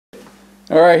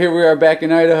All right, here we are back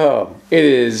in Idaho. It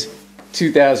is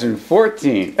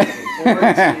 2014.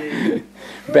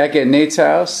 Back at Nate's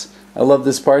house. I love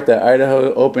this part that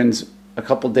Idaho opens a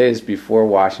couple days before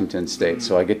Washington State,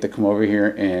 so I get to come over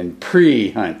here and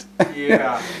pre-hunt.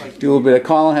 Yeah. Do a little bit of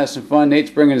calling, have some fun.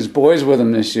 Nate's bringing his boys with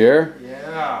him this year.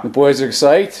 Yeah. The boys are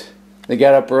excited. They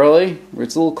got up early.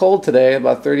 It's a little cold today,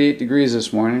 about 38 degrees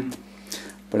this morning.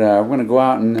 But we're going to go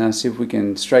out and see if we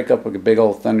can strike up like a big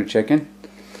old thunder chicken.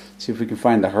 See if we can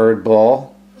find the herd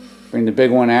bull. Bring the big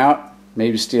one out.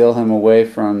 Maybe steal him away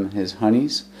from his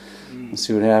honeys. We'll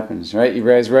see what happens. Right? You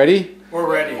guys ready?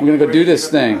 We're ready. We're going to go do this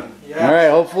thing. Yes. All right.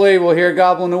 Hopefully we'll hear a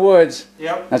gobble in the woods.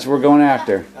 Yep. That's what we're going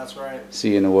after. That's right.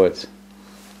 See you in the woods. We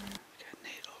got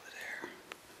Nate over there.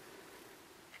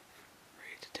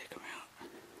 Ready to take him out.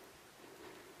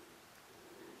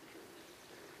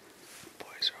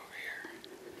 Boys are over here.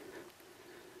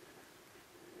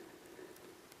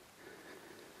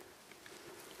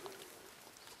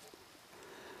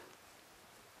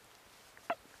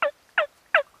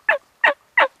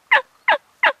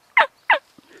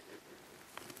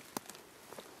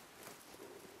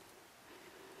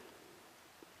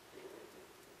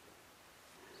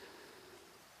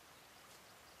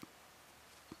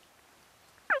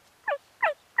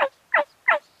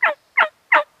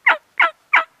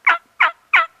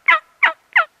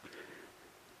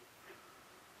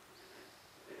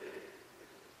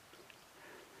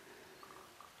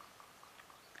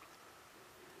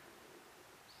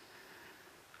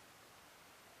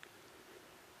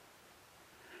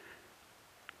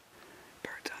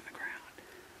 Birds on the ground.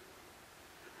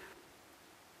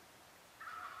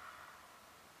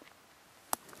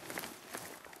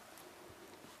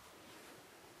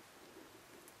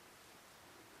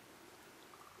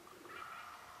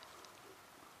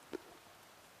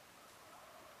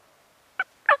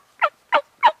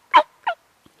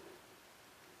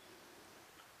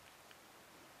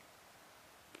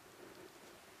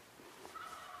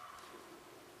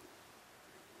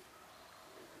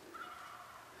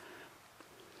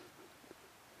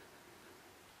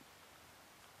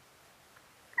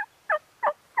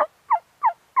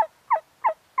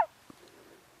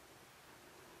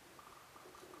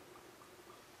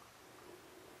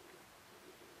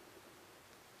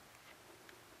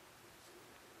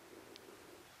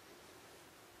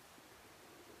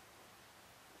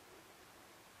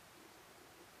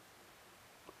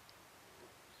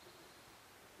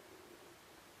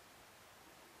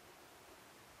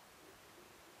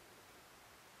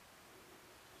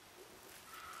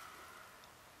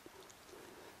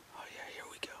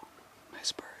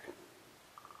 Nice bird.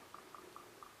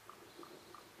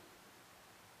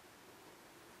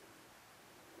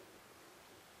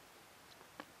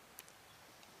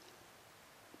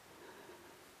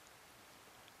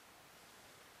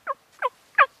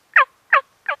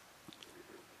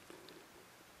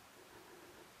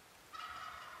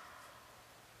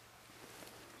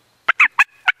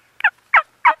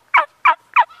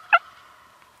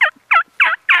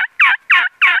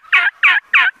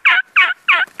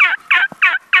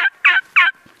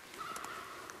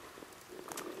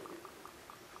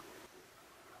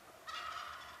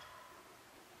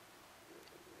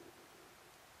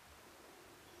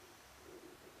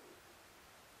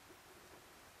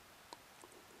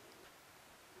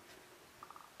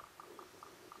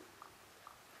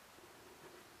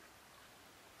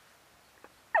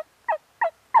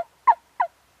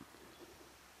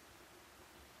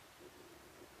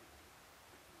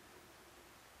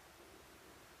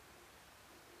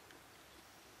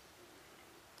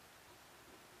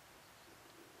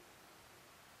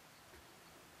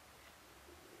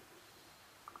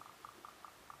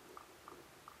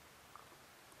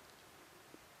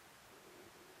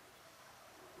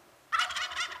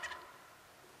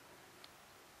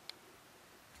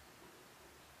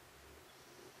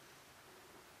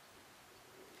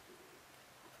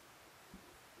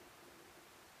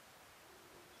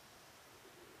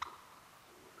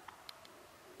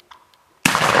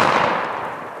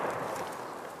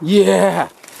 Yeah!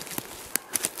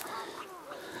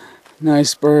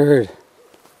 Nice bird.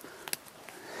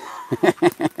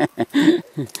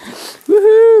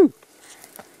 Woohoo!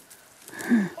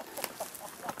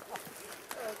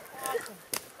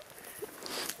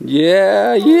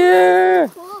 Yeah, yeah!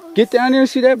 Get down there and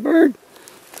see that bird.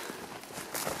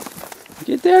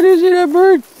 Get down there and see that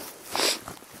bird.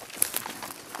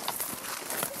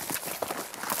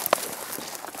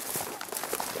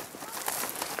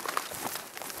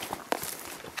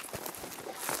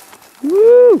 Woo! I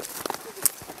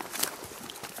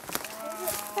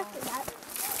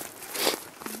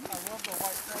love the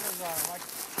white feathers on it. Like,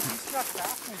 he snuck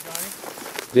past me Johnny.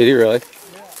 Did he really?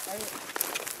 Yeah, I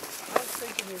was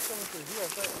thinking he was coming through here. I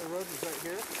thought the road was right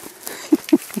here.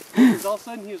 Because all of a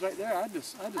sudden he was right there. I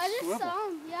just saw him.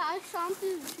 Yeah, I saw him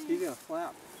through the trees. He's gonna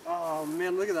flap. Oh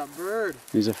man, look at that bird.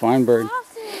 He's a fine bird.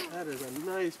 Awesome. That is a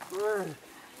nice bird.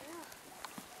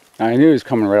 I knew he was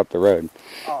coming right up the road.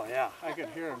 Oh yeah, I could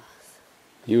hear him.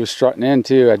 He was strutting in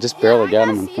too. I just barely got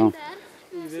him on film.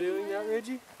 Are you videoing that,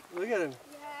 Reggie? Look at him.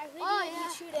 Yeah,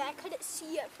 I shoot it. I couldn't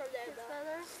see it from there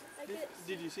though.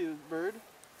 Did you see the bird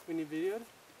when you videoed?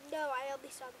 No, I only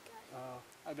saw the guy. Oh,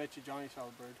 I bet you Johnny saw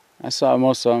the bird. I saw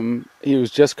most of him. He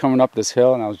was just coming up this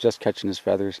hill and I was just catching his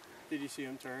feathers. Did you see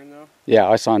him turn though? Yeah,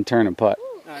 I saw him turn and putt.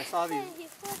 No, I saw these.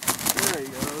 There he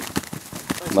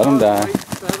goes. Let him die. White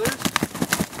feathers.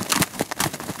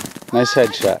 Nice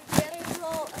headshot.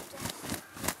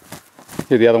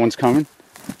 Here, the other one's coming.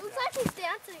 Looks like he's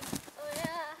dancing. Oh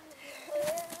yeah.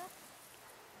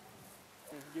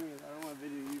 Oh yeah. Give me that. I don't want to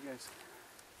video you guys.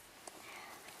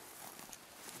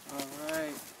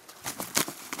 Alright.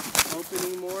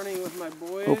 Opening morning with my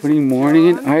boys. Opening morning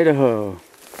in Idaho.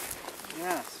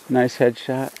 Yes. Nice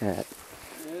headshot at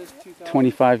It is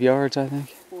 25 yards, I think.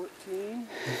 14.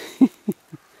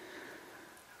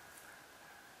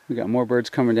 We got more birds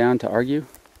coming down to argue.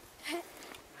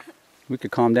 We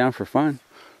could calm down for fun.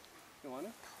 You want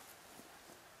it?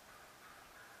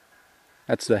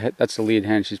 That's the lead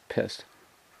hen. She's pissed.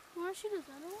 You want to shoot his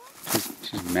other one?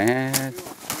 She's mad.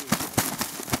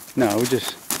 No, we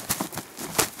just.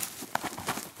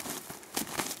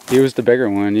 He was the bigger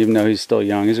one, even though he's still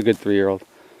young. He's a good 3-year-old.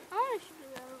 I want to shoot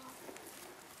the other one.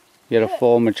 He had a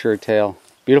full mature tail.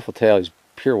 Beautiful tail. He's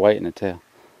pure white in the tail.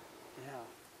 Yeah,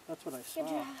 that's what I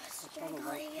saw.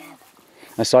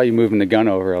 I saw you moving the gun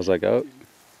over. I was like, oh.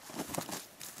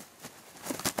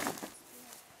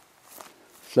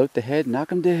 Float the head,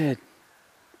 knock him dead.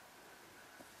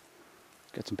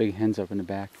 Got some big hens up in the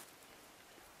back.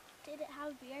 Did it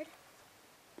have a beard?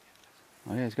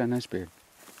 Oh yeah, he's got a nice beard.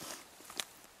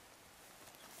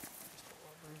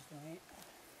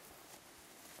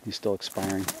 He's still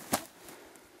expiring.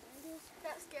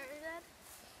 Not scary, Dad?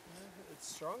 It's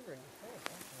stronger in the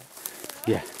face.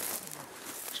 Yeah.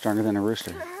 Stronger than a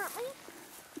rooster. Did it hurt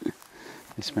me?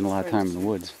 He spent a lot of time in the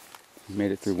woods. He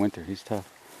made it through winter. He's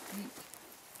tough.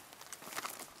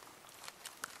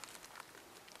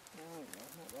 Not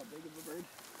that big of a bird.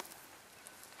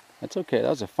 That's okay. That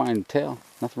was a fine tail.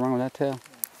 Nothing wrong with that tail.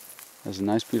 That was a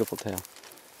nice, beautiful tail.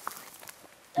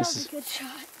 That was a good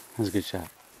shot. That was a good shot.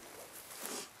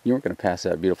 You weren't going to pass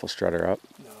that beautiful strutter up.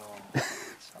 No. I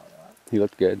saw that. He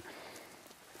looked good.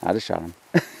 I'd have shot him.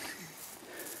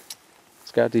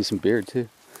 He's got a decent beard, too.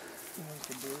 There's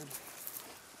the bird.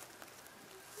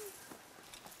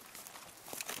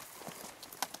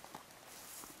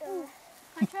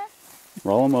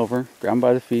 Roll him over. Grab him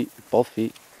by the feet. Both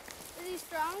feet. Is he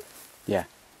strong? Yeah.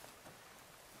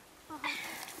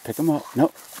 Pick him up.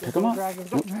 Nope. Pick him up.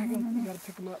 Don't drag him. You gotta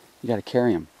pick him up. You got to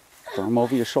carry him. Throw him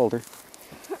over your shoulder.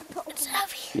 It's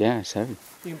heavy. Yeah, it's heavy.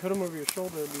 You can put him over your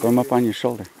shoulder. Throw him up on your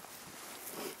shoulder.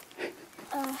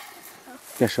 You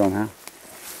gotta show him how.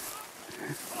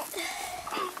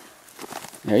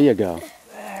 There you go.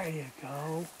 There you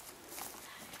go.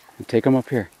 And take him up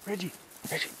here. Reggie.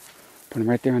 Reggie. Put him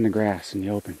right there on the grass in the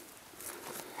open.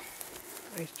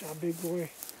 Nice job, big boy.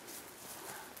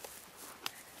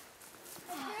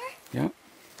 Yep.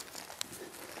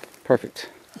 Perfect.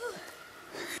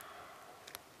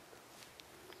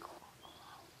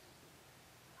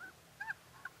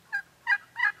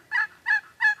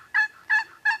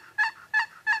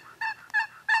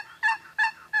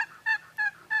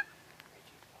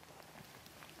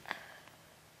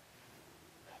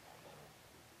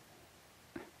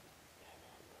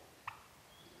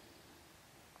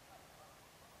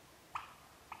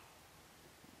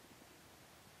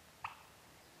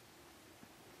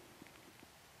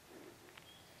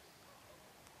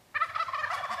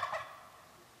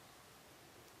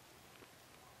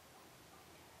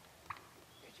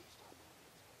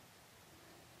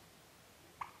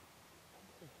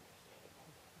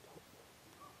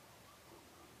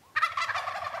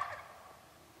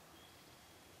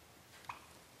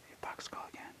 Box call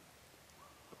again.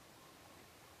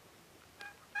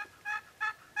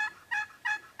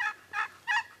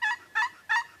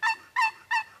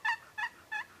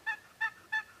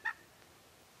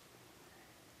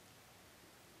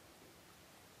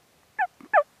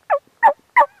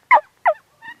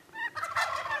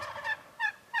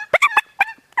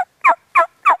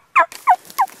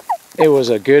 It was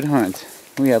a good hunt.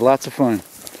 We had lots of fun.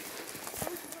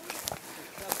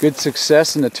 Good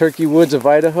success in the turkey woods of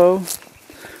Idaho.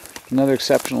 Another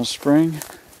exceptional spring.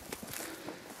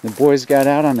 The boys got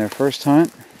out on their first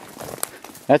hunt.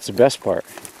 That's the best part.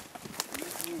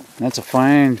 That's a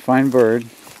fine, fine bird.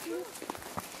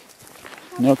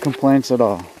 No complaints at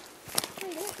all.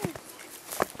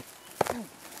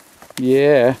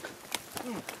 Yeah.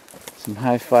 Some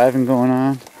high-fiving going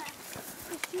on.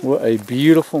 What a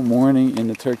beautiful morning in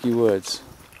the Turkey Woods.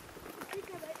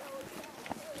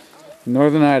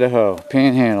 Northern Idaho,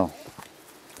 Panhandle.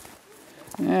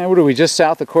 What are we, just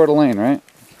south of Coeur d'Alene, right?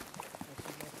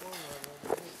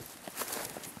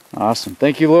 Awesome.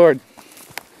 Thank you, Lord.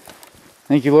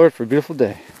 Thank you, Lord, for a beautiful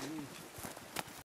day.